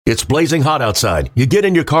It's blazing hot outside. You get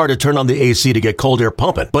in your car to turn on the AC to get cold air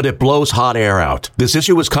pumping, but it blows hot air out. This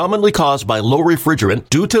issue is commonly caused by low refrigerant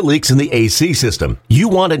due to leaks in the AC system. You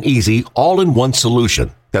want an easy, all-in-one solution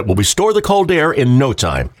that will restore the cold air in no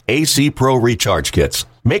time. AC Pro Recharge Kits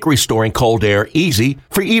make restoring cold air easy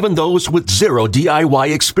for even those with zero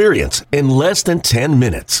DIY experience in less than 10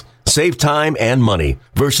 minutes. Save time and money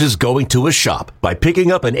versus going to a shop by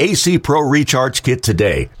picking up an AC Pro Recharge Kit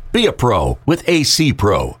today. Be a pro with AC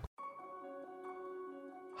Pro.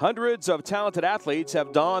 Hundreds of talented athletes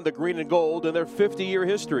have donned the green and gold in their 50-year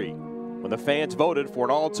history. When the fans voted for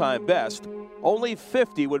an all-time best, only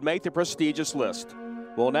 50 would make the prestigious list.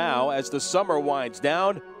 Well, now, as the summer winds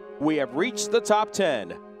down, we have reached the top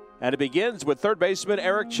 10, and it begins with third baseman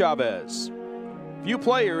Eric Chavez. Few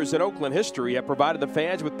players in Oakland history have provided the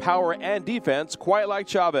fans with power and defense quite like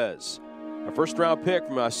Chavez. A first-round pick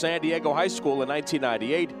from San Diego High School in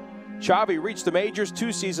 1998, Chavi reached the majors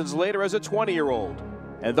 2 seasons later as a 20-year-old.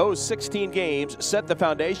 And those 16 games set the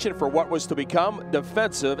foundation for what was to become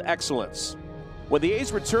defensive excellence. When the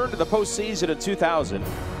A's returned to the postseason in 2000,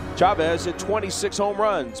 Chavez hit 26 home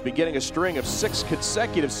runs, beginning a string of 6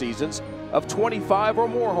 consecutive seasons of 25 or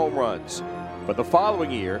more home runs. But the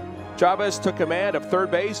following year, Chavez took command of third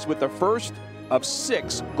base with the first of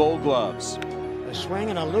 6 Gold Gloves. A swing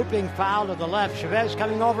and a looping foul to the left. Chavez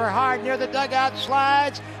coming over hard near the dugout,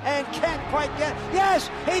 slides and can't quite get. Yes,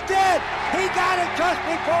 he did. He got it just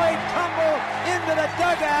before he tumbled into the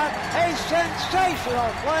dugout. A sensational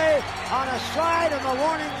play on a slide in the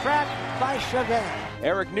warning track by Chavez.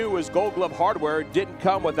 Eric knew his Gold Glove hardware didn't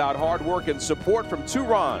come without hard work and support from 2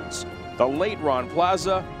 Rons, the late Ron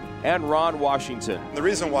Plaza and Ron Washington. The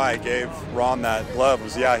reason why I gave Ron that glove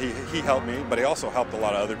was, he helped me, but he also helped a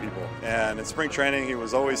lot of other people. And in spring training, he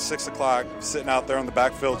was always 6 o'clock sitting out there on the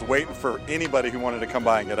backfields waiting for anybody who wanted to come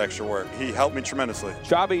by and get extra work. He helped me tremendously.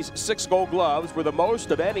 Chavi's 6 Gold Gloves were the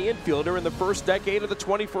most of any infielder in the first decade of the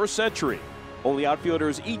 21st century. Only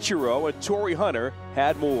outfielders Ichiro and Torrey Hunter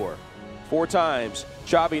had more. 4 times,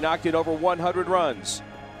 Chavi knocked in over 100 runs.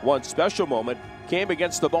 One special moment came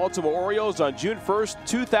against the Baltimore Orioles on June 1st,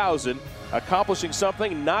 2000, accomplishing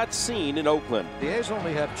something not seen in Oakland. The A's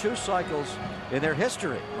only have 2 cycles in their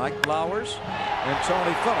history. Mike Flowers and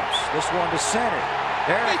Tony Phillips. This one to center.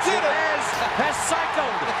 Eric Chavez has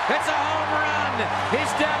cycled. It's a home run.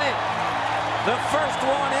 He's done it. The first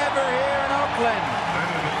one ever here in Oakland.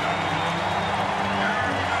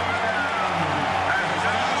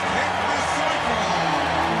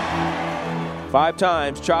 5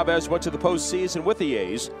 times, Chavez went to the postseason with the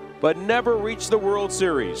A's, but never reached the World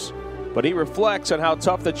Series. But he reflects on how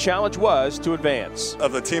tough the challenge was to advance.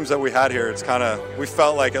 Of the teams that we had here, we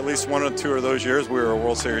felt like at least 1 or 2 of those years we were a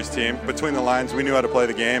World Series team. Between the lines, we knew how to play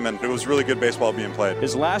the game, and it was really good baseball being played.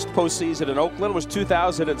 His last postseason in Oakland was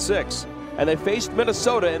 2006, and they faced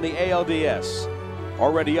Minnesota in the ALDS.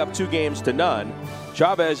 Already up 2-0,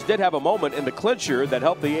 Chavez did have a moment in the clincher that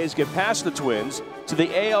helped the A's get past the Twins to the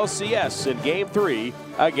ALCS in Game 3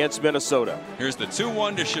 against Minnesota. Here's the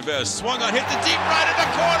 2-1 to Chavez. Swung on, hit the deep right in the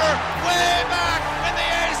corner, way back, and the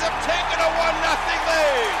A's have taken a 1-0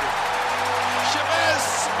 lead. Chavez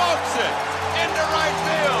smokes it into right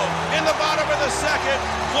field in the bottom of the second,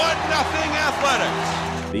 1-0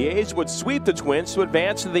 Athletics. The A's would sweep the Twins to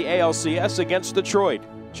advance to the ALCS against Detroit.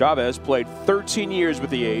 Chavez played 13 years with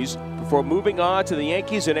the A's before moving on to the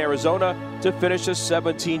Yankees in Arizona to finish a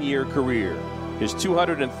 17-year career. His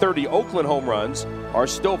 230 Oakland home runs are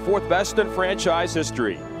still 4th best in franchise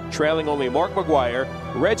history, trailing only Mark McGwire,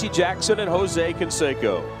 Reggie Jackson, and Jose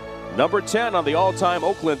Canseco. Number 10 on the all-time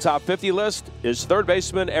Oakland Top 50 list is third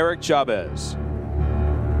baseman Eric Chavez.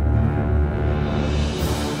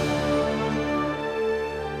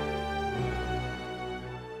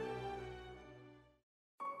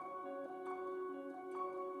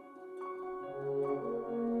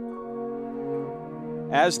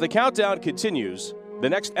 As the countdown continues, the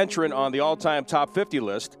next entrant on the all-time top 50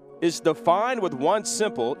 list is defined with one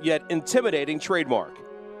simple yet intimidating trademark,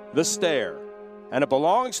 the stare. And it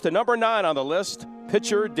belongs to number 9 on the list,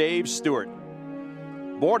 pitcher Dave Stewart.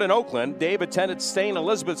 Born in Oakland, Dave attended St.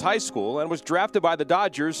 Elizabeth's High School and was drafted by the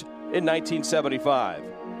Dodgers in 1975.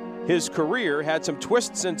 His career had some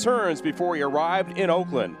twists and turns before he arrived in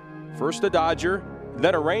Oakland. First a Dodger,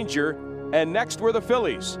 then a Ranger, and next were the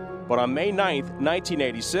Phillies. But on May 9th,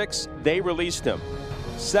 1986, they released him,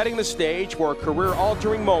 setting the stage for a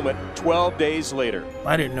career-altering moment 12 days later.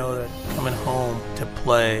 I didn't know that coming home to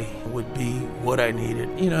play would be what I needed.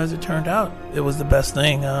 As it turned out, it was the best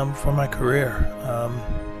thing for my career.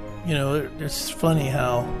 You know, it's funny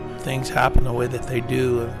how things happen the way that they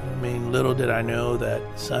do. I mean, little did I know that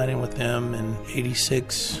signing with them in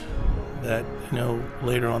 '86, that, you know,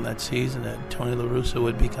 later on that season that Tony La Russa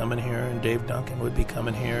would be coming here and Dave Duncan would be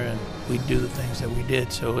coming here and we'd do the things that we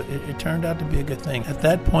did. So it turned out to be a good thing. At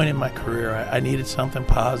that point in my career, I needed something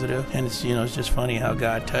positive, and it's, you know, it's just funny how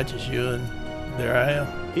God touches you, and there I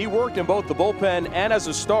am. He worked in both the bullpen and as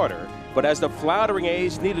a starter, but as the floundering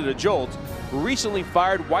A's needed a jolt, recently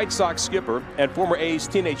fired White Sox skipper and former A's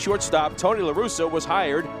teenage shortstop Tony La Russa was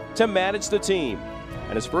hired to manage the team.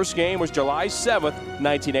 And his first game was July 7th,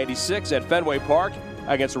 1986 at Fenway Park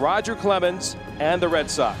against Roger Clemens and the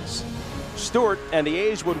Red Sox. Stewart and the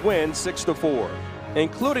A's would win 6-4.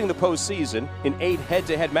 Including the postseason in 8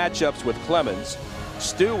 head-to-head matchups with Clemens,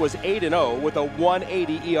 Stu was 8-0 with a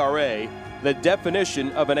 1.80 ERA, the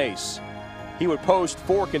definition of an ace. He would post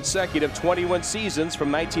 4 consecutive 20-win seasons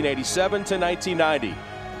from 1987 to 1990,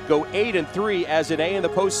 go 8-3 as an A in the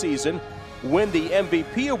postseason, win the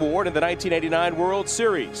MVP award in the 1989 World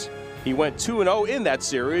Series. He went 2-0 in that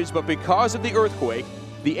series, but because of the earthquake,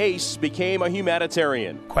 the ace became a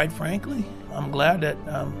humanitarian. Quite frankly, I'm glad that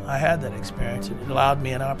I had that experience. It allowed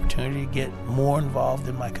me an opportunity to get more involved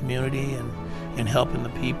in my community and in helping the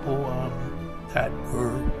people that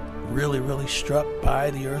were really struck by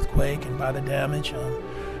the earthquake and by the damage.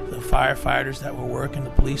 The firefighters that were working,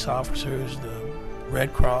 the police officers, the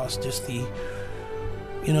Red Cross, just the,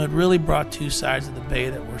 you know, it really brought two sides of the Bay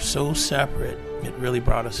that were so separate. It really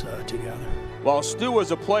brought us together. While Stu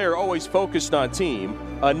was a player always focused on team,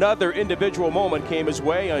 another individual moment came his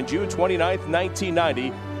way on June 29,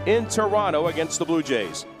 1990 in Toronto against the Blue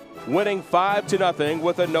Jays, winning 5-0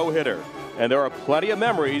 with a no-hitter. And there are plenty of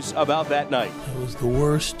memories about that night. It was the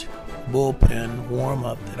worst bullpen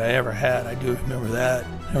warm-up that I ever had. I do remember that.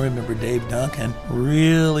 I remember Dave Duncan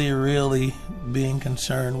really being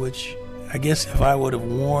concerned, which I guess if I would have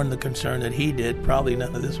worn the concern that he did, probably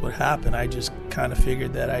none of this would happen. I just kind of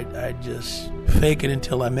figured that I'd just fake it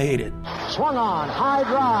until I made it. Swung on, high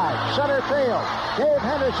drive, center field. Dave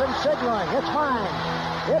Henderson signaling, it's mine,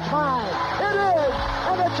 it's mine. It is,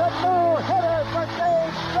 and it's a no-hitter for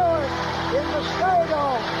Dave Stewart in the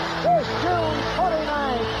Skydome this June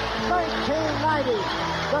 29th, 1990.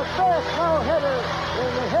 The first no-hitter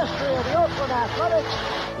in the history of the Oakland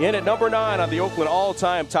Athletics. In at number 9 on the Oakland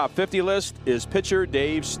all-time top 50 list is pitcher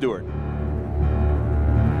Dave Stewart.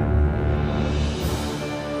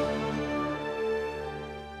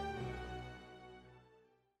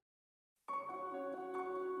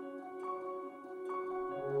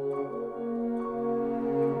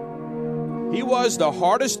 He was the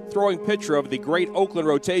hardest throwing pitcher of the great Oakland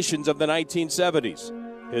rotations of the 1970s.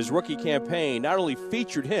 His rookie campaign not only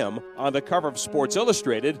featured him on the cover of Sports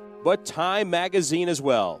Illustrated, but Time magazine as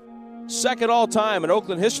well. Second all-time in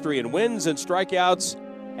Oakland history in wins and strikeouts,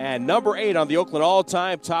 and number 8 on the Oakland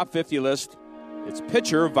all-time top 50 list, it's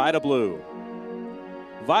pitcher Vida Blue.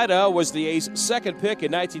 Vida was the A's second pick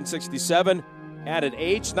in 1967, and at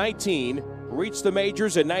age 19, reached the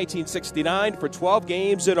majors in 1969 for 12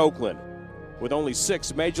 games in Oakland. With only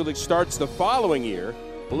 6 Major League starts the following year,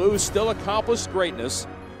 Blue still accomplished greatness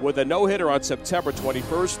with a no-hitter on September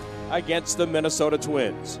 21st against the Minnesota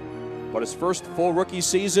Twins. But his first full rookie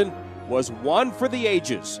season was one for the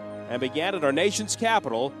ages and began at our nation's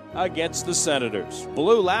capital against the Senators.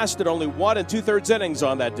 Blue lasted only 1 2/3 innings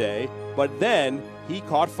on that day, but then he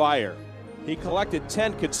caught fire. He collected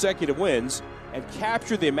 10 consecutive wins and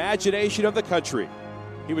captured the imagination of the country.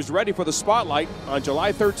 He was ready for the spotlight on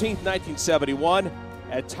July 13, 1971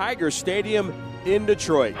 at Tiger Stadium in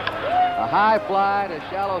Detroit. A high fly to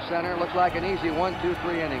shallow center. Looks like an easy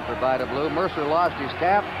 1-2-3 inning for Vida Blue. Mercer lost his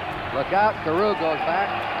cap. Look out, Carew goes back.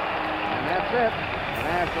 And that's it. The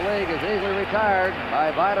National League is easily retired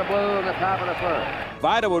by Vida Blue in the top of the first.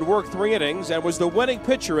 Vida would work 3 innings and was the winning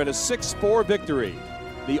pitcher in a 6-4 victory.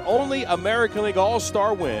 The only American League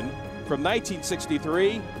All-Star win from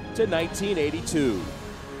 1963 to 1982.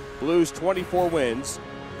 Blues 24 wins,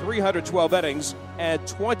 312 innings, and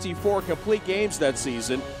 24 complete games that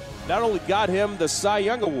season not only got him the Cy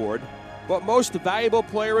Young Award, but Most Valuable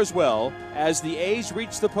Player as well, as the A's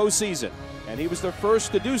reached the postseason, and he was the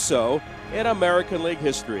first to do so in American League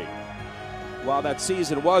history. While that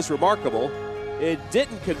season was remarkable, it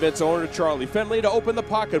didn't convince owner Charlie Finley to open the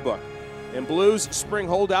pocketbook, and Blues' spring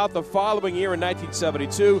holdout the following year in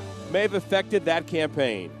 1972 may have affected that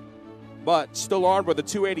campaign. But still armed with a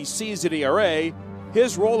 2.80 season ERA,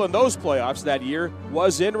 his role in those playoffs that year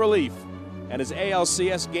was in relief, and his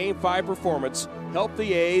ALCS Game 5 performance helped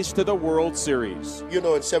the A's to the World Series. You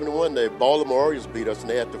know, in 71, the Baltimore Orioles beat us, and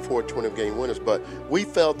they had the 4 20-game winners, but we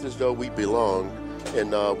felt as though we belonged.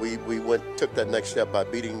 And we took that next step by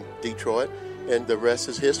beating Detroit, and the rest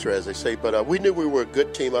is history, as they say. But we knew we were a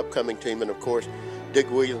good team, upcoming team, and of course, Dick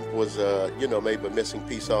Williams was, maybe a missing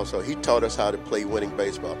piece also. He taught us how to play winning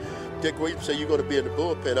baseball. Dick Williams said, "You're going to be in the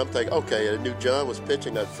bullpen." I'm thinking, okay, I knew John was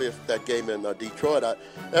pitching that game in Detroit.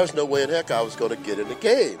 There was no way in heck I was going to get in the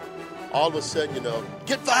game. All of a sudden,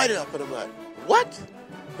 get Vida up. And I'm like, what?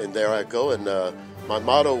 And there I go. And my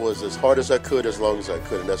motto was as hard as I could, as long as I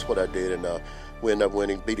could. And that's what I did. And we ended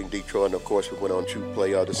up beating Detroit. And, of course, we went on to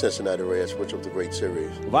play the Cincinnati Reds, which was a great series.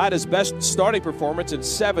 Vida's best starting performance in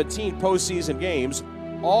 17 postseason games,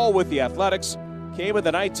 all with the Athletics, came in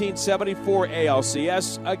the 1974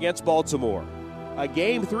 ALCS against Baltimore. A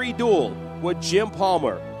Game 3 duel with Jim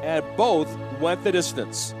Palmer, and both went the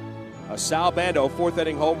distance. A Sal Bando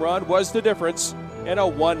fourth-inning home run was the difference in a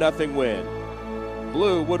 1-0 win.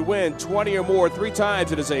 Blue would win 20 or more 3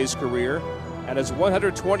 times in his A's career, and his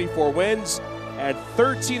 124 wins and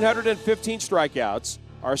 1,315 strikeouts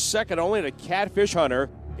are second only to Catfish Hunter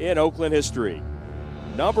in Oakland history.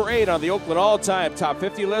 Number 8 on the Oakland all-time top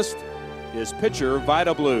 50 list is pitcher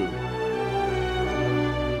Vida Blue.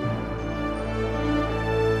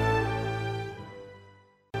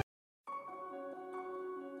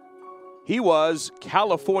 He was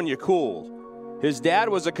California cool. His dad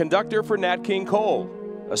was a conductor for Nat King Cole,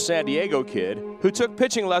 a San Diego kid who took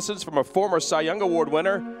pitching lessons from a former Cy Young Award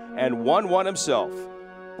winner and won one himself.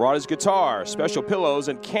 Brought his guitar, special pillows,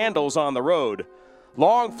 and candles on the road.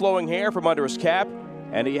 Long flowing hair from under his cap,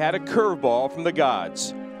 and he had a curveball from the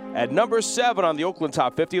gods. At number 7 on the Oakland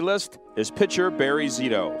top 50 list is pitcher Barry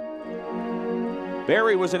Zito.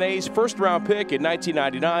 Barry was an A's first-round pick in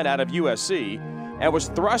 1999 out of USC and was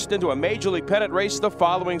thrust into a Major League pennant race the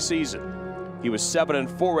following season. He was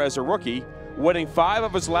 7-4 as a rookie, winning 5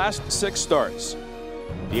 of his last 6 starts.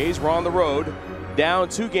 The A's were on the road, down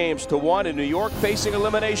 2-1 in New York, facing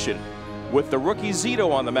elimination, with the rookie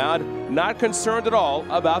Zito on the mound, not concerned at all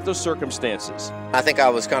about the circumstances. I think I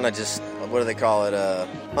was kind of just, what do they call it,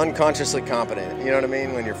 unconsciously competent. You know what I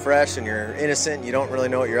mean? When you're fresh and you're innocent, you don't really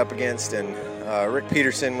know what you're up against. And Rick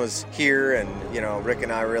Peterson was here, and Rick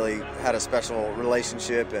and I really had a special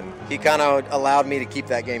relationship, and he kind of allowed me to keep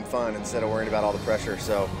that game fun instead of worrying about all the pressure.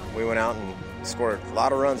 So we went out and scored a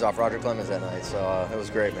lot of runs off Roger Clemens that night, so it was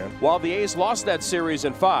great, man. While the A's lost that series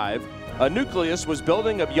in 5, a nucleus was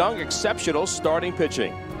building of young, exceptional starting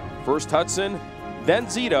pitching. First Hudson, then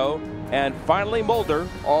Zito, and finally Mulder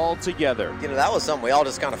all together. That was something we all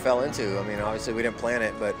just kind of fell into. I mean, obviously we didn't plan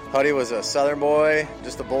it, but Huddy was a Southern boy,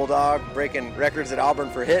 just a bulldog, breaking records at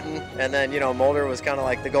Auburn for hitting. And then, Mulder was kind of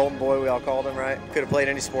like the golden boy, we all called him, right? Could have played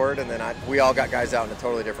any sport, and then we all got guys out in a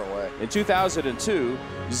totally different way. In 2002,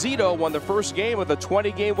 Zito won the first game of a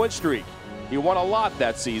 20-game win streak. He won a lot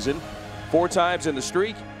that season, 4 times in the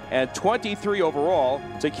streak, and 23 overall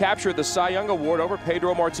to capture the Cy Young Award over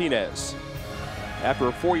Pedro Martinez. After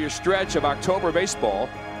a 4-year stretch of October baseball,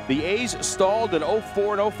 the A's stalled in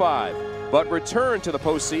 04 and 05, but returned to the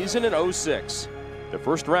postseason in 06. The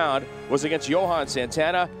first round was against Johan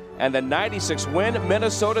Santana and the 96-win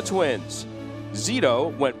Minnesota Twins.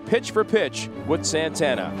 Zito went pitch for pitch with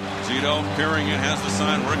Santana. Zito peering in, has the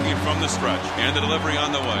sign working from the stretch. And the delivery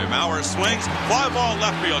on the way. Mauer swings, fly ball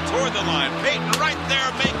left field toward the line. Payton right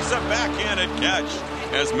there makes a backhanded catch.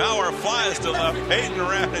 As Mauer flies to left, Payton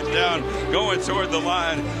ran it down, going toward the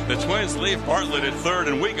line. The Twins leave Bartlett at third,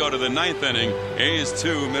 and we go to the 9th inning. A's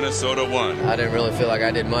 2, Minnesota 1. I didn't really feel like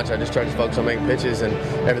I did much. I just tried to focus on making pitches, and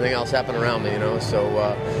everything else happened around me, So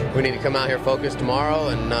we need to come out here focused tomorrow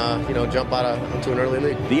and, jump out into an early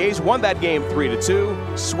lead. The A's won that game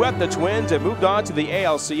 3-2, swept the Twins, and moved on to the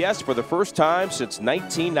ALCS for the first time since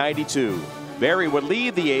 1992. Barry would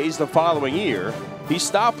lead the A's the following year. He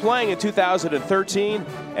stopped playing in 2013,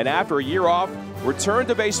 and after a year off, returned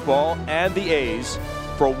to baseball and the A's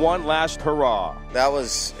for one last hurrah. That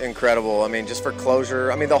was incredible. I mean, just for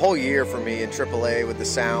closure. I mean, the whole year for me in AAA with the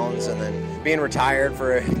Sounds, and then being retired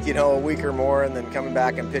for a week or more, and then coming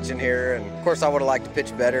back and pitching here. And of course, I would have liked to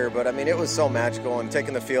pitch better, but I mean, it was so magical. And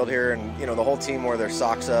taking the field here, and the whole team wore their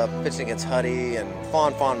socks up, pitching against Huddy, and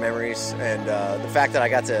fond memories. And the fact that I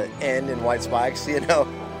got to end in white spikes,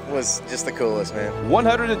 was just the coolest, man.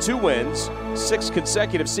 102 wins, 6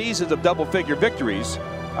 consecutive seasons of double-figure victories,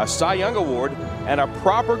 a Cy Young Award, and a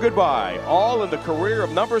proper goodbye, all in the career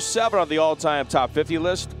of number 7 on the all-time top 50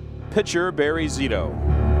 list, pitcher Barry Zito.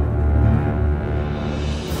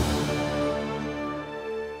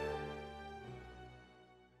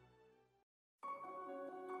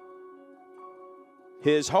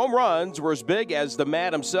 His home runs were as big as the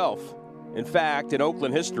man himself. In fact, in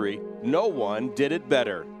Oakland history, no one did it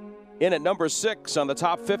better. In at number 6 on the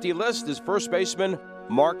top 50 list is first baseman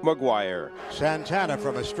Mark McGwire. Santana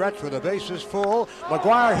from a stretch with the bases full.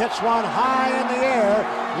 McGwire hits one high in the air,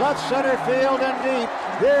 left center field and deep.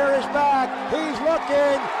 Here is back. He's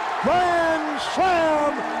looking. Grand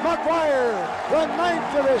slam, McGwire, the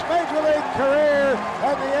 9th of his major league career,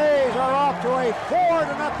 and the A's are off to a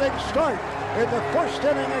 4-0 start in the first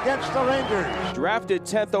inning against the Rangers. Drafted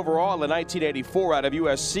 10th overall in 1984 out of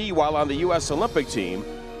USC while on the U.S. Olympic team,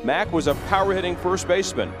 Mac was a power-hitting first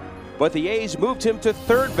baseman, but the A's moved him to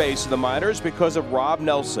third base in the minors because of Rob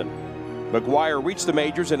Nelson. McGwire reached the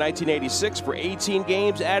majors in 1986 for 18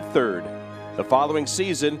 games at third. The following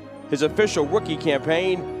season, his official rookie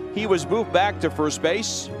campaign, he was moved back to first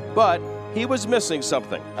base, but he was missing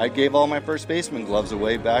something. I gave all my first baseman gloves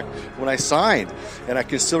away back when I signed, and I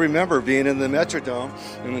can still remember being in the Metrodome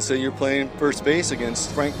and then say you're playing first base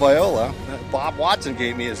against Frank Viola. Bob Watson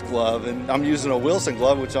gave me his glove, and I'm using a Wilson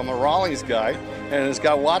glove, which I'm a Rawlings guy, and it's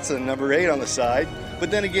got Watson number 8 on the side.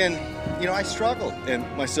 But then again, you know, I struggled, and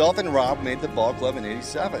myself and Rob made the ball club in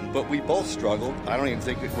 '87, but we both struggled. I don't even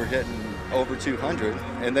think that we're hitting over 200.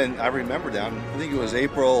 And then I remember down, I think it was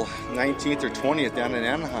April 19th or 20th down in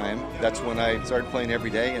Anaheim. That's when I started playing every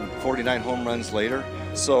day, and 49 home runs later.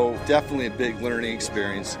 So definitely a big learning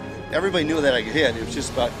experience. Everybody knew that I could hit. It was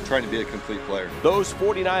just about trying to be a complete player. Those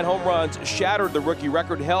 49 home runs shattered the rookie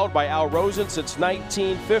record held by Al Rosen since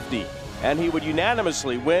 1950, and he would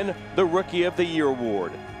unanimously win the Rookie of the Year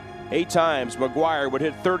award. 8 times McGwire would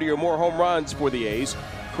hit 30 or more home runs for the A's,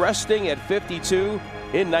 cresting at 52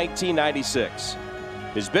 in 1996.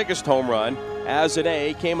 His biggest home run as an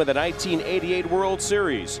A came in the 1988 World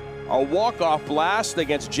Series, a walk-off blast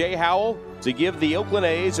against Jay Howell to give the Oakland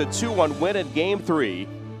A's a 2-1 win in Game 3,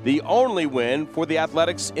 the only win for the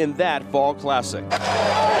Athletics in that fall classic.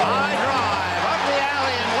 High drive up the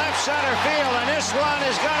alley in left center field, and this one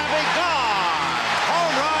is going to be gone.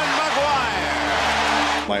 Home run,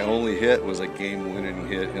 McGwire. My only hit was a game-winning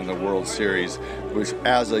hit in the World Series, which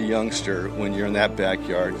as a youngster, when you're in that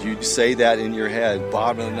backyard, you say that in your head,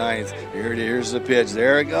 bottom of the 9th, here's the pitch,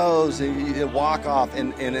 there it goes, you walk off,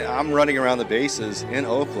 and I'm running around the bases in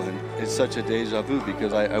Oakland. It's such a deja vu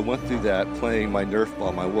because I went through that playing my Nerf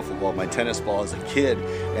ball, my wiffle ball, my tennis ball as a kid,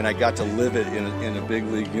 and I got to live it in a big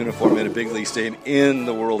league uniform, in a big league stadium, in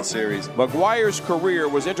the World Series. McGwire's career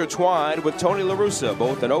was intertwined with Tony La Russa,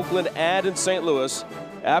 both in Oakland and in St. Louis,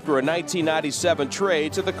 after a 1997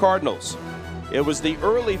 trade to the Cardinals. It was the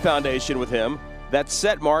early foundation with him that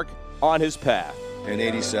set Mark on his path. In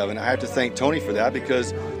 '87, I have to thank Tony for that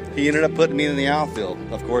because he ended up putting me in the outfield.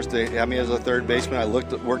 Of course, they had me as a third baseman. I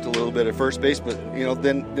worked a little bit at first base, but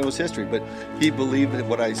then it was history. But he believed in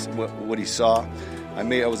what he saw. I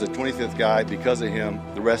was a 25th guy because of him.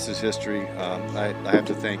 The rest is history. I have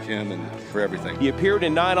to thank him and for everything. He appeared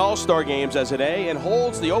in 9 All-Star games as an A and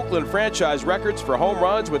holds the Oakland franchise records for home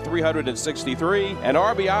runs with 363 and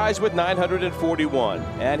RBIs with 941.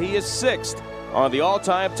 And he is 6th on the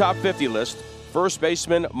all-time top 50 list, first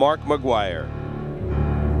baseman Mark McGwire.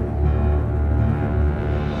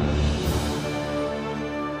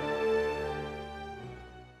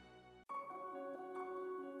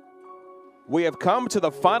 We have come to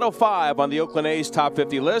the final 5 on the Oakland A's top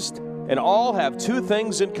 50 list, and all have 2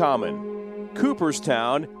 things in common: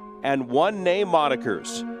 Cooperstown and one-name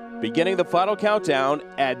monikers. Beginning the final countdown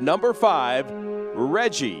at number 5,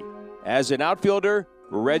 Reggie. As an outfielder,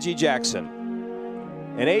 Reggie Jackson.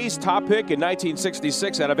 An A's top pick in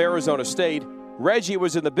 1966 out of Arizona State, Reggie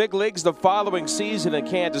was in the big leagues the following season in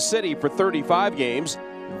Kansas City for 35 games,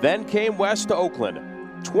 then came west to Oakland.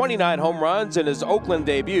 29 home runs in his Oakland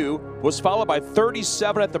debut was followed by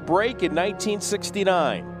 37 at the break in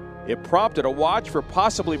 1969. It prompted a watch for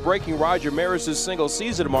possibly breaking Roger Maris's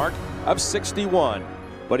single-season mark of 61,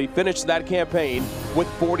 but he finished that campaign with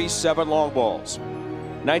 47 long balls.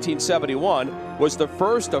 1971 was the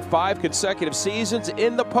first of 5 consecutive seasons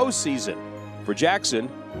in the postseason. For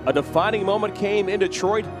Jackson, a defining moment came in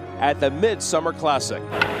Detroit at the Midsummer Classic.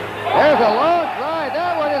 There's a long drive.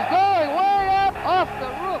 That one is going way up off the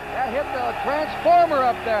roof. That hit the transformer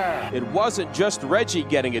up there. It wasn't just Reggie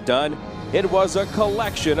getting it done. It was a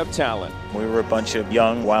collection of talent. We were a bunch of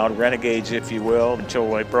young, wild renegades, if you will, until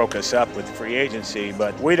they broke us up with free agency.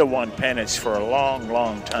 But we'd have won pennants for a long,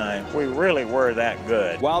 long time. We really were that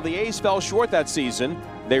good. While the A's fell short that season,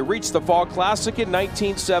 they reached the Fall Classic in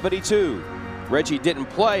 1972. Reggie didn't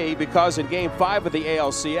play because in Game 5 of the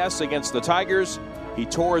ALCS against the Tigers, he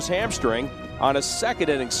tore his hamstring on a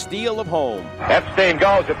second-inning steal of home. Epstein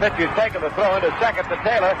goes. The pitch is taken. The throw into second to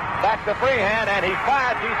Taylor. Back to Freehan, and he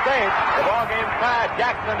fires. He's safe. The ball game's tied.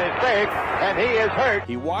 Jackson is safe. and he is hurt.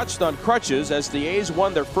 He watched on crutches as the A's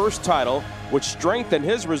won their first title, which strengthened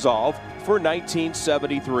his resolve for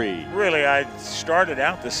 1973. Really, I started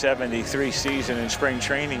out the 73 season in spring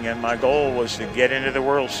training, and my goal was to get into the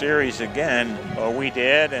World Series again. Well, we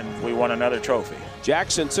did, and we won another trophy.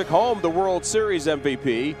 Jackson took home the World Series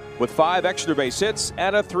MVP with 5 extra base hits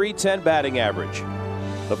and a .310 batting average.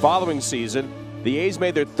 The following season, the A's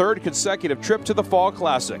made their 3rd consecutive trip to the Fall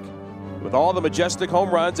Classic. With all the majestic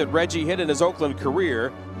home runs that Reggie hit in his Oakland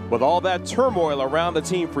career, with all that turmoil around the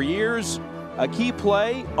team for years, a key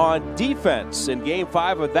play on defense in Game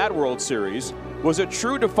 5 of that World Series was a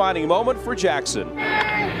true defining moment for Jackson.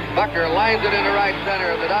 Bucker lines it into right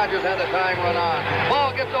center. The Dodgers had the time run on.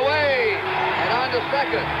 Ball gets away and on to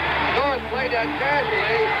second. North played that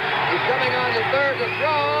casually. He's coming on to third to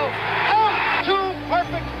throw. Out! 2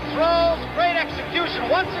 perfect throws. Great execution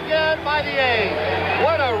once again by the A's.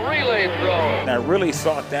 What a relay throw. And I really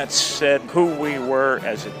thought that said who we were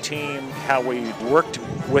as a team, how we worked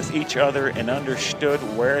with each other and understood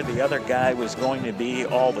where the other guy was going to be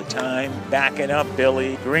all the time. Backing up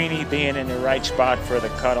Billy, Greeny being in the right spot for the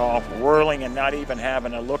cutoff, whirling and not even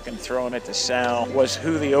having a look and throwing it to Sal was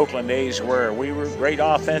who the Oakland A's were. We were a great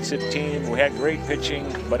offensive team. We had great pitching,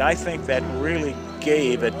 but I think that really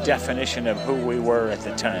gave a definition of who we were at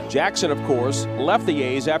the time. Jackson, of course, left the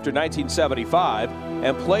A's after 1975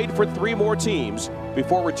 and played for 3 more teams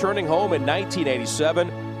before returning home in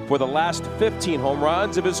 1987 for the last 15 home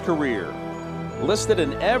runs of his career. Listed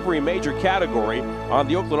in every major category on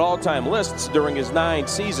the Oakland all-time lists during his 9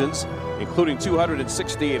 seasons, including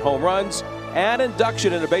 268 home runs and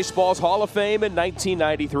induction into baseball's Hall of Fame in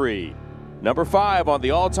 1993. Number 5 on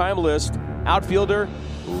the all-time list, outfielder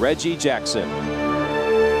Reggie Jackson.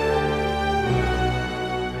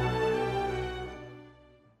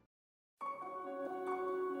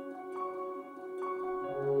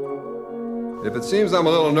 If it seems I'm a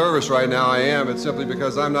little nervous right now, I am. It's simply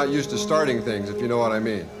because I'm not used to starting things, if you know what I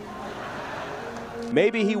mean.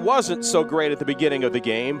 Maybe he wasn't so great at the beginning of the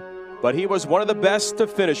game, but he was one of the best to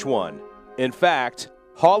finish one. In fact,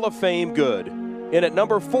 Hall of Fame good. In at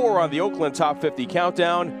number 4 on the Oakland Top 50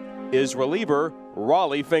 Countdown is reliever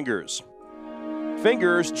Rollie Fingers.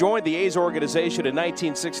 Fingers joined the A's organization in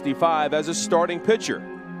 1965 as a starting pitcher.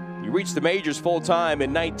 He reached the majors full-time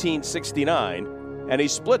in 1969, and he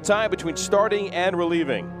split time between starting and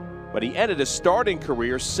relieving. But he ended his starting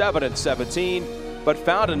career 7-17, but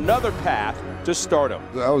found another path to stardom.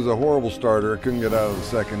 I was a horrible starter. I couldn't get out of the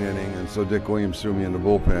second inning, and so Dick Williams threw me in the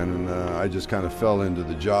bullpen, and I just kind of fell into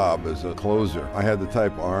the job as a closer. I had the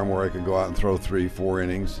type of arm where I could go out and throw 3-4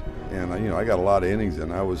 innings, and I got a lot of innings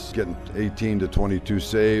in. I was getting 18 to 22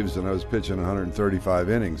 saves, and I was pitching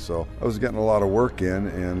 135 innings, so I was getting a lot of work in.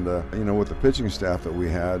 And with the pitching staff that we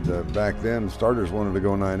had back then, starters wanted to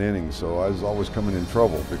go 9 innings, so I was always coming in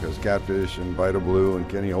trouble because Catfish and Vita Blue and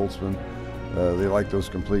Kenny Holtzman, they like those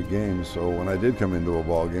complete games. So when I did come into a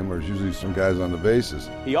ball game, there was usually some guys on the bases.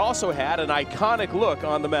 He also had an iconic look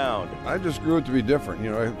on the mound. I just grew it to be different.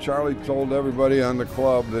 Charlie told everybody on the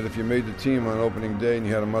club that if you made the team on opening day and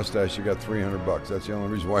you had a mustache, you got $300. That's the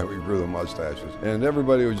only reason why we grew the mustaches. And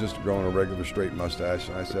everybody was just growing a regular straight mustache.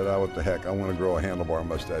 And I said, what the heck? I want to grow a handlebar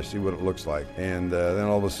mustache, see what it looks like. And then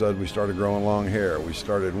all of a sudden we started growing long hair. We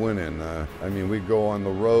started winning. We'd go on the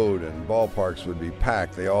road and ballparks would be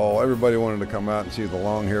packed. Everybody wanted to come out and see the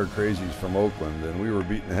long-haired crazies from Oakland, and we were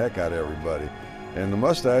beating the heck out of everybody. And the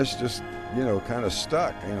mustache just, kind of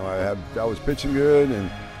stuck. I was pitching good, and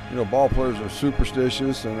ball players are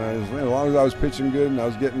superstitious, and as long as I was pitching good and I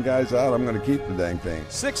was getting guys out, I'm going to keep the dang thing.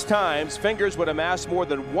 6 times, Fingers would amass more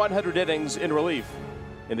than 100 innings in relief.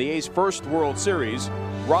 In the A's first World Series,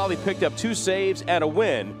 Rollie picked up 2 saves and a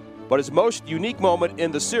win, but his most unique moment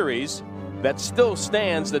in the series, that still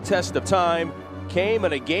stands the test of time, came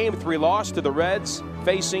in a Game 3 loss to the Reds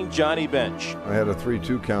facing Johnny Bench. I had a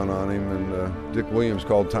 3-2 count on him, and Dick Williams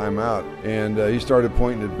called timeout. And he started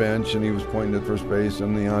pointing at Bench, and he was pointing at first base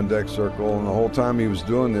in the on-deck circle. And the whole time he was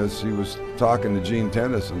doing this, he was talking to Gene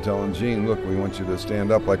Tennis and telling Gene, look, we want you to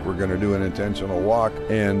stand up like we're going to do an intentional walk.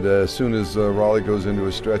 And as soon as Rollie goes into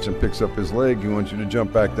a stretch and picks up his leg, he wants you to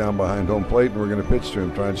jump back down behind home plate, and we're going to pitch to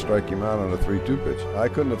him, try and strike him out on a 3-2 pitch. I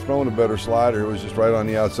couldn't have thrown a better slider. It was just right on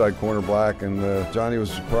the outside corner black, and Johnny was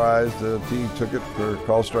surprised. He took it for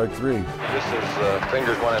call strike 3. Just as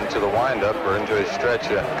Fingers went into the windup or into his stretch,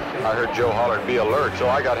 I heard Joe holler, be alert, so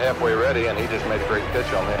I got halfway ready, and he just made a great pitch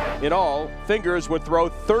on me. In all, Fingers would throw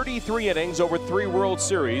 33 innings over 3 World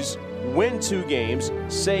Series, win 2 games,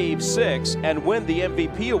 save 6, and win the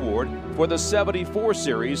MVP award for the '74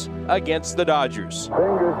 series against the Dodgers.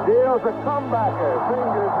 Fingers deals a comebacker.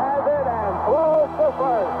 Fingers has it and throws to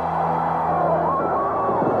first.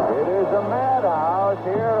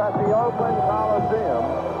 Oakland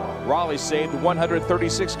Coliseum. Raleigh saved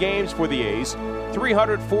 136 games for the A's,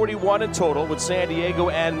 341 in total with San Diego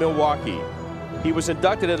and Milwaukee. He was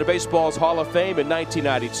inducted into baseball's Hall of Fame in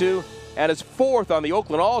 1992 and is fourth on the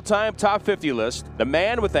Oakland all-time top 50 list. The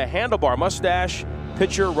man with the handlebar mustache,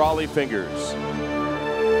 pitcher Rollie Fingers.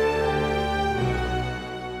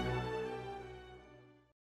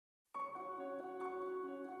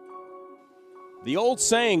 The old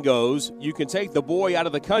saying goes, you can take the boy out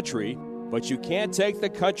of the country, but you can't take the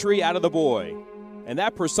country out of the boy. And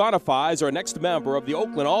that personifies our next member of the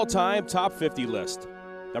Oakland all-time top 50 list.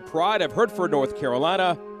 The pride of Hertford, North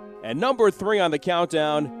Carolina, and number 3 on the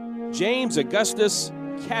countdown, James Augustus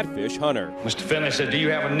Catfish Hunter. Mr. Finley said, do you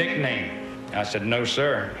have a nickname? I said, no,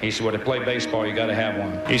 sir. He said, well, to play baseball, you got to have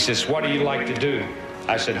one. He says, what do you like to do?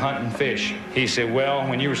 I said, hunt and fish. He said, well,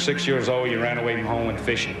 when you were 6 years old, you ran away from home and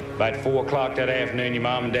fishing. About 4 o'clock that afternoon, your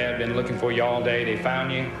mom and dad been looking for you all day. They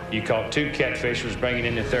found you. You caught 2 catfish, was bringing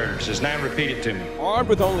in the third. He says, now repeat it to me. Armed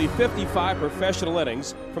with only 55 professional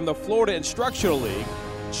innings from the Florida Instructional League,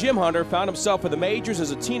 Jim Hunter found himself in the majors as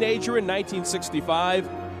a teenager in 1965.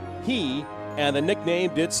 He and the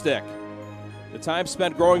nickname did stick. The time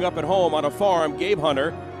spent growing up at home on a farm gave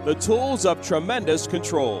Hunter the tools of tremendous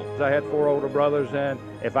control. I had 4 older brothers, and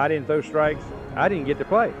if I didn't throw strikes, I didn't get to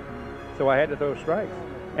play. So I had to throw strikes.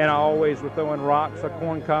 And I always was throwing rocks or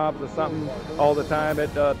corn cobs or something all the time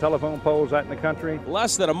at telephone poles out in the country.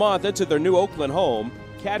 Less than a month into their new Oakland home,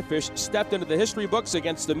 Catfish stepped into the history books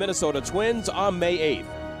against the Minnesota Twins on May 8th.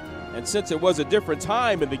 And since it was a different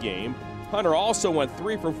time in the game, Hunter also went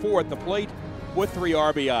 3 for 4 at the plate with 3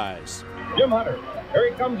 RBIs. Jim Hunter. Here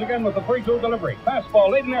he comes again with the 3-2 delivery.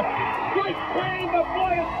 Fastball late in there. Strike three. The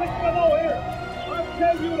boy is 6-0 here. I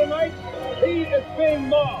tell you tonight, he is being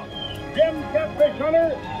mobbed. Jim Catfish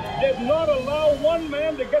Hunter did not allow one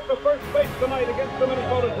man to get to first base tonight against the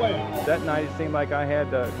Minnesota Twins. That night it seemed like I had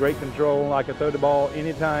great control. I could throw the ball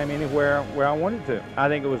anytime, anywhere, where I wanted to. I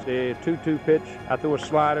think it was the 2-2 pitch. I threw a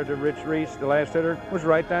slider to Rich Reese, the last hitter, was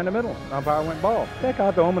right down the middle. Umpire went ball. Heck,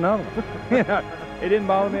 I'll throw him another one. It didn't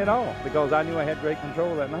bother me at all because I knew I had great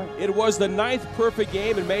control that night. It was the 9th perfect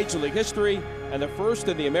game in Major League history and the first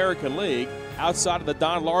in the American League outside of the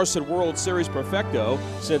Don Larson World Series perfecto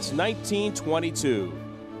since 1922.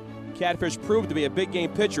 Catfish proved to be a big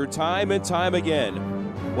game pitcher time and time again.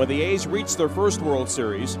 When the A's reached their first World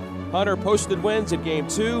Series, Hunter posted wins in Game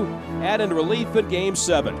 2 and in relief in Game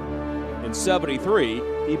 7. In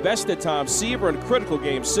 '73, he bested Tom Seaver in critical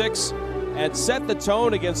Game 6 and set the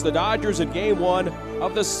tone against the Dodgers in Game 1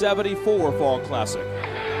 of the '74 Fall Classic.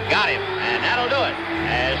 Got him, and that'll do it.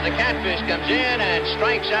 As the Catfish comes in and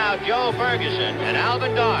strikes out Joe Ferguson and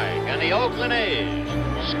Alvin Dark and the Oakland A's.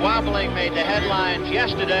 Squabbling made the headlines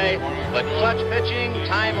yesterday, but clutch pitching,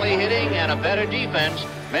 timely hitting, and a better defense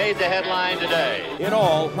made the headline today. In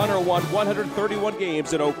all, Hunter won 131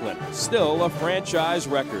 games in Oakland, still a franchise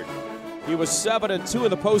record. He was 7-2 in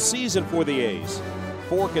the postseason for the A's.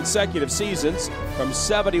 4 consecutive seasons, from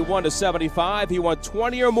 71 to 75, he won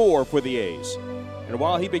 20 or more for the A's. And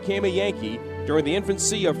while he became a Yankee during the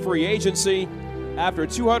infancy of free agency, after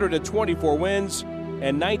 224 wins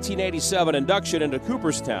and 1987 induction into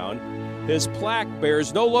Cooperstown, his plaque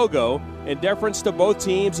bears no logo in deference to both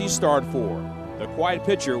teams he starred for. The quiet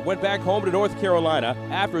pitcher went back home to North Carolina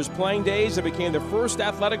after his playing days and became the first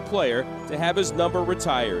athletic player to have his number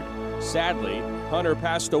retired. Sadly, Hunter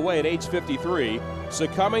passed away at age 53,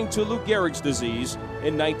 succumbing to Lou Gehrig's disease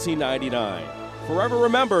in 1999. Forever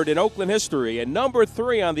remembered in Oakland history and number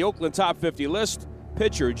 3 on the Oakland Top 50 list,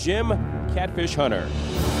 pitcher Jim Catfish Hunter.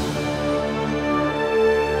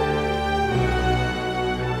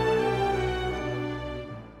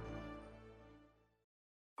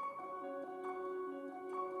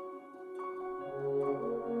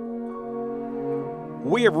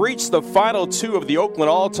 We have reached the final 2 of the Oakland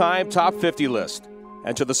all-time top 50 list.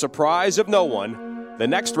 And to the surprise of no one, the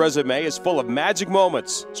next resume is full of magic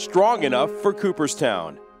moments, strong enough for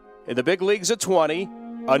Cooperstown. In the big leagues at 20,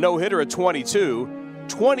 a no-hitter at 22,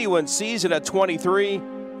 20-win season at 23,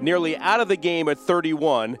 nearly out of the game at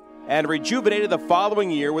 31, and rejuvenated the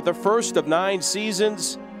following year with the first of 9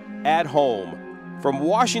 seasons at home. From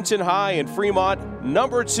Washington High in Fremont,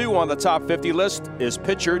 number 2 on the top 50 list is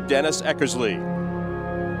pitcher Dennis Eckersley.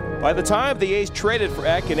 By the time the A's traded for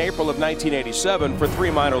Eck in April of 1987 for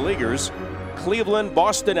 3 minor leaguers, Cleveland,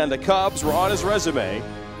 Boston, and the Cubs were on his resume,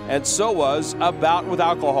 and so was a bout with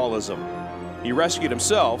alcoholism. He rescued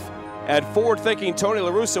himself, and forward-thinking Tony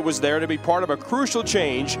La Russa was there to be part of a crucial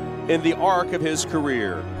change in the arc of his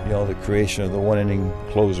career. You know, the creation of the one-inning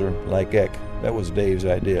closer like Eck That was Dave's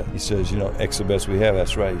idea. He says, X the best we have.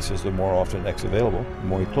 That's right. He says the more often X available, the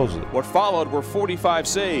more he closes it. What followed were 45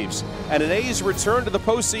 saves and an A's return to the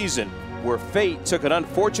postseason, where fate took an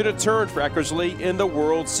unfortunate turn for Eckersley in the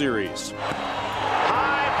World Series.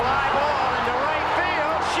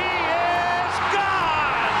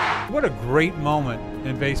 What a great moment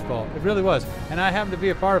in baseball. It really was. And I happened to be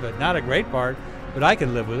a part of it. Not a great part, but I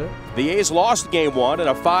can live with it. The A's lost Game 1 in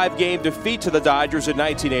a 5-game defeat to the Dodgers in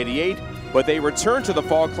 1988, but they returned to the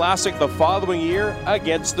Fall Classic the following year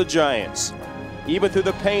against the Giants. Even through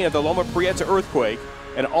the pain of the Loma Prieta earthquake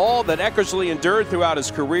and all that Eckersley endured throughout his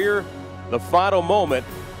career, the final moment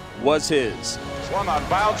was his. Swung on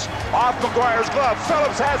bounce, off McGuire's glove.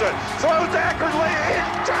 Phillips has it. Throws to Eckersley in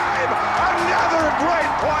time. Another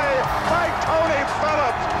great play by Tony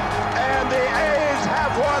Phillips. And the A's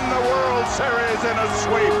have won the World Series in a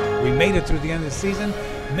sweep. We made it through the end of the season,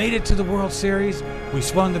 made it to the World Series. We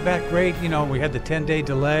swung the bat great. We had the 10-day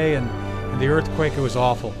delay and the earthquake. It was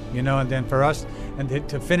awful, and then for us, and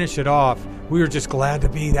to finish it off, we were just glad to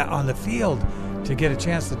be on the field to get a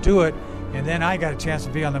chance to do it. And then I got a chance to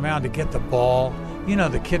be on the mound to get the ball.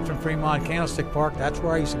 The kid from Fremont, Candlestick Park, that's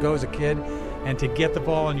where I used to go as a kid. And to get the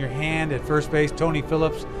ball in your hand at first base, Tony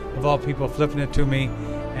Phillips, of all people, flipping it to me.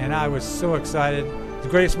 And I was so excited. The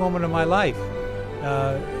greatest moment of my life.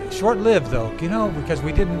 Short-lived, though, because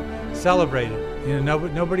we didn't celebrate it.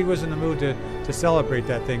 Nobody was in the mood to celebrate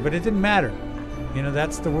that thing. But it didn't matter.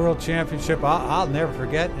 That's the World Championship I'll never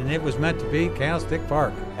forget, and it was meant to be Candlestick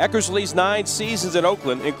Park. Eckersley's 9 seasons in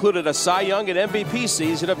Oakland included a Cy Young and MVP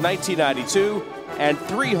season of 1992 and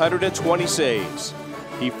 320 saves.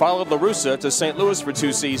 He followed La Russa to St. Louis for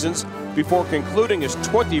 2 seasons before concluding his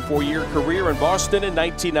 24-year career in Boston in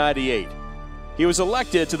 1998. He was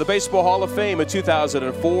elected to the Baseball Hall of Fame in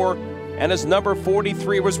 2004, and his number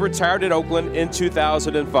 43 was retired in Oakland in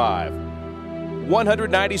 2005.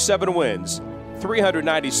 197 wins,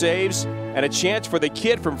 390 saves, and a chance for the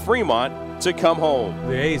kid from Fremont to come home.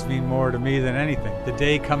 The A's mean more to me than anything. The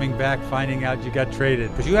day coming back, finding out you got traded.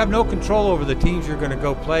 Because you have no control over the teams you're going to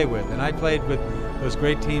go play with. And I played with those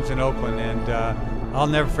great teams in Oakland, and I'll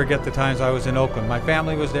never forget the times I was in Oakland. My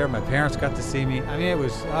family was there. My parents got to see me. I mean, I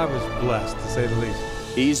was blessed, to say the least.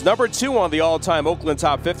 He's number 2 on the all-time Oakland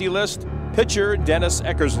Top 50 list, pitcher Dennis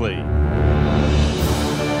Eckersley.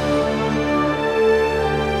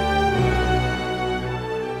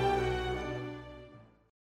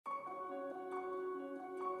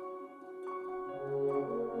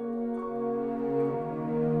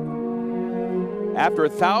 After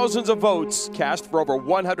thousands of votes cast for over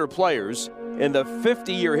 100 players in the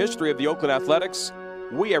 50-year history of the Oakland Athletics,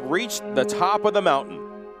 we have reached the top of the mountain.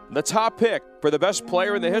 The top pick for the best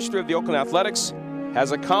player in the history of the Oakland Athletics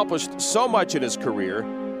has accomplished so much in his career,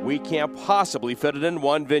 we can't possibly fit it in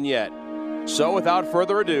one vignette. So without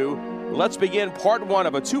further ado, let's begin part 1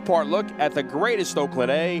 of a 2-part look at the greatest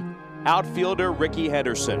Oakland A, outfielder Rickey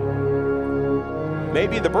Henderson.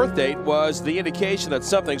 Maybe the birth date was the indication that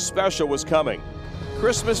something special was coming.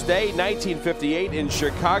 Christmas Day, 1958 in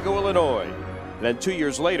Chicago, Illinois. Then 2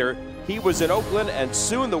 years later, he was in Oakland, and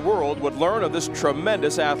soon the world would learn of this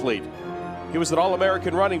tremendous athlete. He was an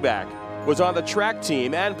All-American running back, was on the track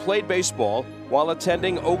team, and played baseball while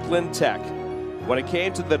attending Oakland Tech. When it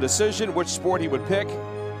came to the decision which sport he would pick,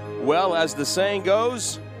 well, as the saying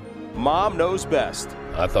goes, Mom knows best.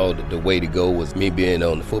 I thought that the way to go was me being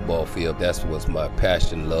on the football field. That was my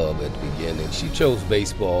passion, love at the beginning. She chose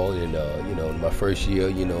baseball, and in my first year,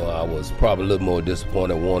 I was probably a little more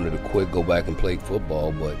disappointed, wanted to quit, go back and play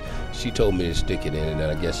football, but she told me to stick it in, and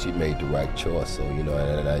I guess she made the right choice. So, and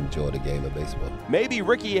I enjoyed the game of baseball. Maybe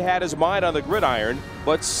Rickey had his mind on the gridiron,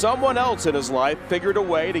 but someone else in his life figured a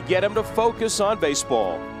way to get him to focus on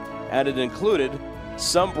baseball, and it included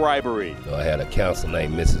some bribery. I had a counselor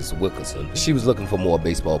named Mrs. Wilkerson. She was looking for more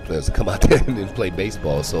baseball players to come out there and play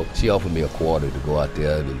baseball, so she offered me a quarter to go out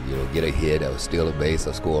there and get a hit or steal a base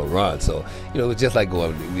or score a run. So it was just like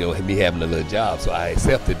going, me having a little job, so I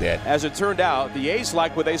accepted that. As it turned out, the A's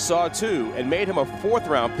liked what they saw too and made him a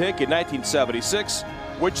 4th-round pick in 1976,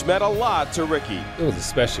 which meant a lot to Rickey. It was a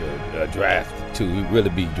special draft to really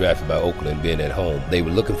be drafted by Oakland, being at home. They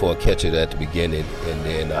were looking for a catcher at the beginning, and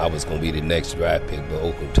then I was going to be the next draft pick, but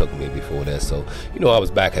Oakland took me before that. So, I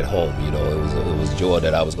was back at home. It was joy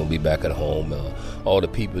that I was going to be back at home. All the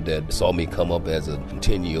people that saw me come up as a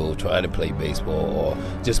continual trying to play baseball or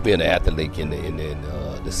just being an athlete in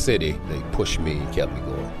the city, they pushed me and kept me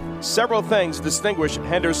going. Several things distinguish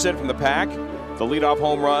Henderson from the pack: the leadoff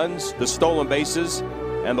home runs, the stolen bases,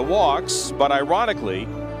 and the walks. But ironically,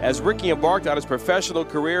 as Rickey embarked on his professional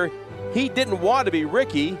career, he didn't want to be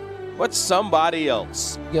Rickey, but somebody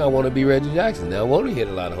else. Yeah, I want to be Reggie Jackson. I want to hit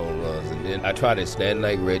a lot of home runs. And then I try to stand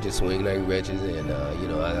like Reggie, swing like Reggie, and,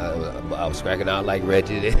 I was striking out like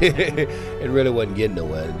Reggie and really wasn't getting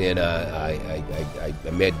nowhere. And then I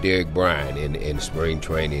met Derek Bryan in spring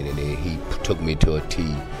training, and then he took me to a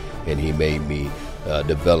tee, and he made me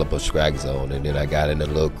develop a strike zone, and then I got in a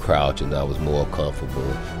little crouch and I was more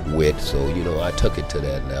comfortable with, so I took it to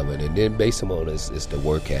that level. And then based on it's the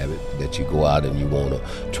work habit that you go out and you want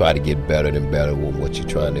to try to get better and better with what you're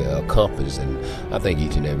trying to accomplish. And I think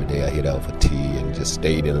each and every day I hit out for tee and just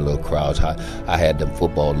stayed in a little crouch. I had them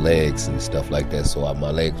football legs and stuff like that, so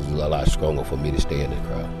my legs was a lot stronger for me to stay in the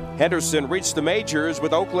crowd. Henderson reached the majors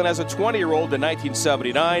with Oakland as a 20-year-old in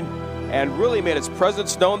 1979 and really made its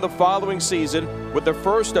presence known the following season with the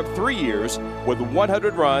first of 3 years with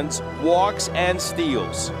 100 runs, walks, and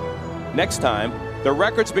steals. Next time, the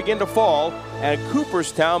records begin to fall and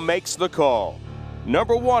Cooperstown makes the call.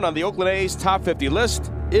 Number 1 on the Oakland A's top 50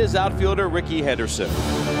 list is outfielder Rickey Henderson.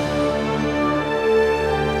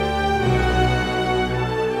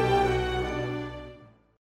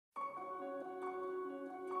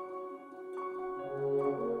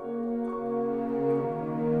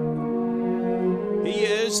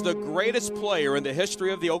 The greatest player in the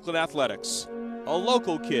history of the Oakland Athletics, a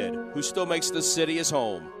local kid who still makes the city his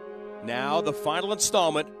home. Now, the final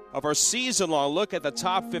installment of our season-long look at the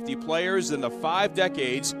top 50 players in the 5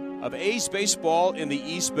 decades of A's baseball in the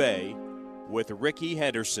East Bay with Rickey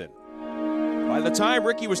Henderson. By the time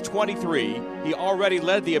Rickey was 23, he already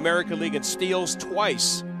led the American League in steals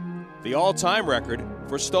twice. The all-time record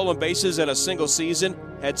for stolen bases in a single season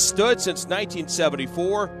had stood since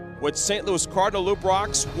 1974 with St. Louis Cardinal Lou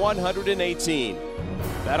Brock's 118.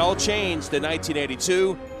 That all changed in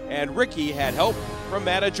 1982, and Rickey had help from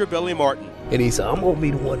manager Billy Martin. And he said, I'm going to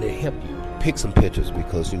be the one to help you pick some pitchers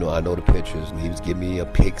because, I know the pitchers, and he was giving me a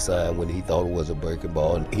pick sign when he thought it was a breaking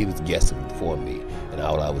ball, and he was guessing for me, and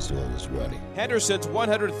all I was doing was running. Henderson's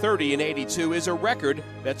 130 in 82 is a record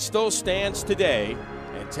that still stands today,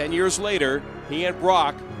 and 10 years later, he and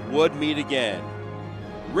Brock would meet again.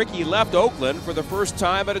 Rickey left Oakland for the first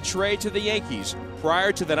time at a trade to the Yankees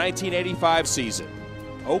prior to the 1985 season.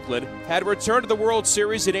 Oakland had returned to the World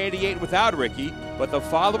Series in '88 without Rickey, but the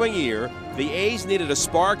following year, the A's needed a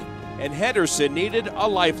spark and Henderson needed a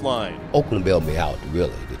lifeline. Oakland bailed me out,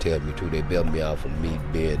 really, to tell me the truth. They bailed me out from me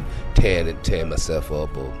being tearing myself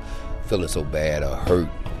up or feeling so bad or hurt.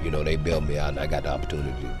 They bailed me out, and I got the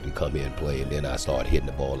opportunity to come here and play, and then I started hitting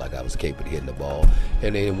the ball like I was capable of hitting the ball.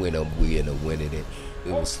 And then when we ended up winning it,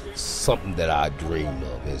 it was something that I dreamed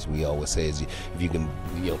of. As we always say, if you can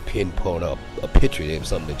pinpoint a picture, it was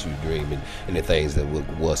something that you dreamed, and the things that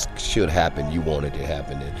should happen, you wanted to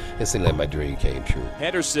happen. And it seemed like my dream came true.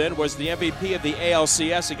 Henderson was the MVP of the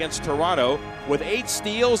ALCS against Toronto with 8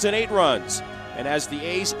 steals and 8 runs. And as the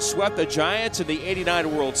A's swept the Giants in the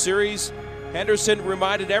 '89 World Series, Henderson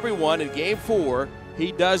reminded everyone in Game 4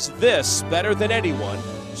 he does this better than anyone,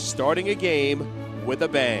 starting a game with a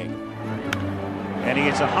bang. And he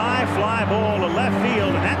gets a high fly ball to left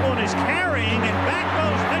field, and that one is carrying, and back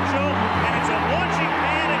goes Mitchell, and it's a launching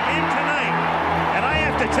pad again tonight. And I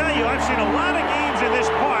have to tell you, I've seen a lot of games in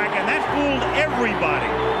this park, and that fooled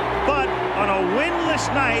everybody. But on a winless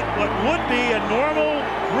night, what would be a normal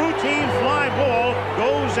routine fly ball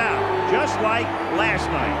goes out, just like last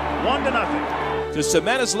night, 1-0. To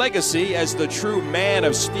cement his legacy as the true man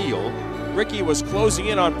of steel, Rickey was closing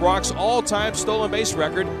in on Brock's all-time stolen base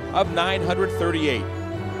record of 938.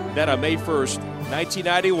 Then on May 1st,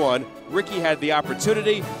 1991, Rickey had the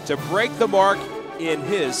opportunity to break the mark in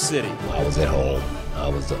his city. I was at home. I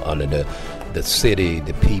was under the city,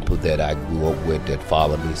 the people that I grew up with that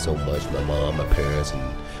followed me so much, my mom, my parents, and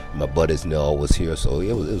my buddies and all was here, so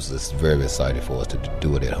it was just very exciting for us to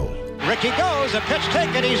do it at home. Rickey goes, a pitch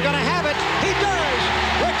taken, he's going to have it. He does!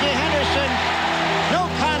 Rickey Henderson, no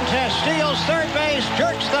contest, steals third base,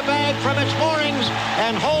 jerks the bag from its moorings,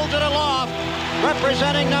 and holds it aloft,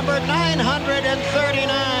 representing number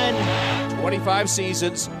 939. 25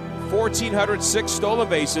 seasons, 1,406 stolen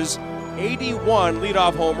bases, 81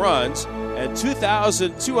 leadoff home runs, and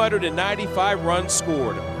 2,295 runs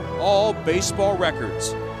scored, all baseball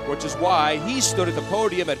records, which is why he stood at the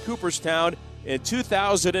podium at Cooperstown in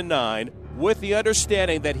 2009 with the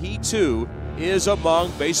understanding that he, too, is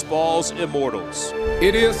among baseball's immortals.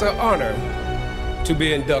 It is an honor to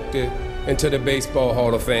be inducted into the Baseball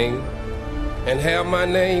Hall of Fame and have my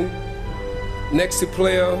name next to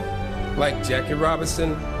players like Jackie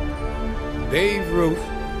Robinson, Babe Ruth,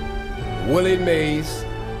 Willie Mays,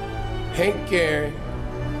 Hank Aaron,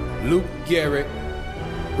 Luke Gehrig,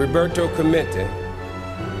 Roberto Clemente,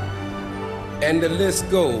 and the list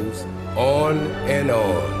goes on and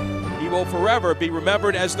on. He will forever be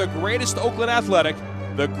remembered as the greatest Oakland Athletic,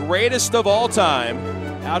 the greatest of all time,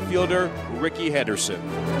 outfielder Rickey Henderson.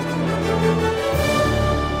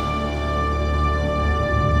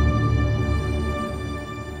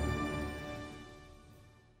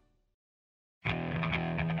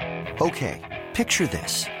 Okay, picture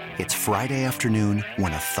this. It's Friday afternoon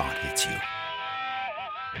when a thought hits you.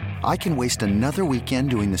 I can waste another weekend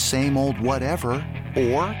doing the same old whatever,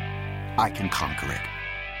 or I can conquer it.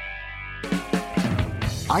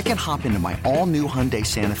 I can hop into my all-new Hyundai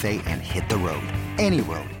Santa Fe and hit the road. Any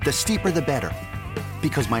road. The steeper, the better.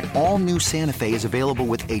 Because my all-new Santa Fe is available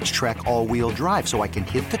with H-Track all-wheel drive, so I can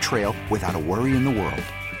hit the trail without a worry in the world.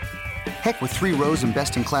 Heck, with 3 rows and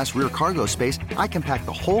best-in-class rear cargo space, I can pack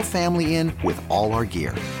the whole family in with all our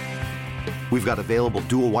gear. We've got available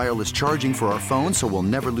dual wireless charging for our phones, so we'll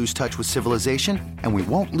never lose touch with civilization, and we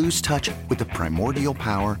won't lose touch with the primordial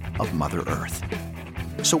power of Mother Earth.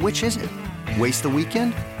 So which is it? Waste the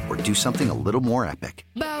weekend or do something a little more epic?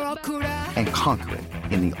 And conquer it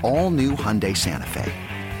in the all-new Hyundai Santa Fe.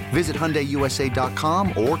 Visit HyundaiUSA.com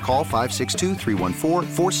or call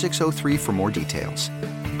 562-314-4603 for more details.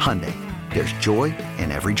 Hyundai, there's joy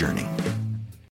in every journey.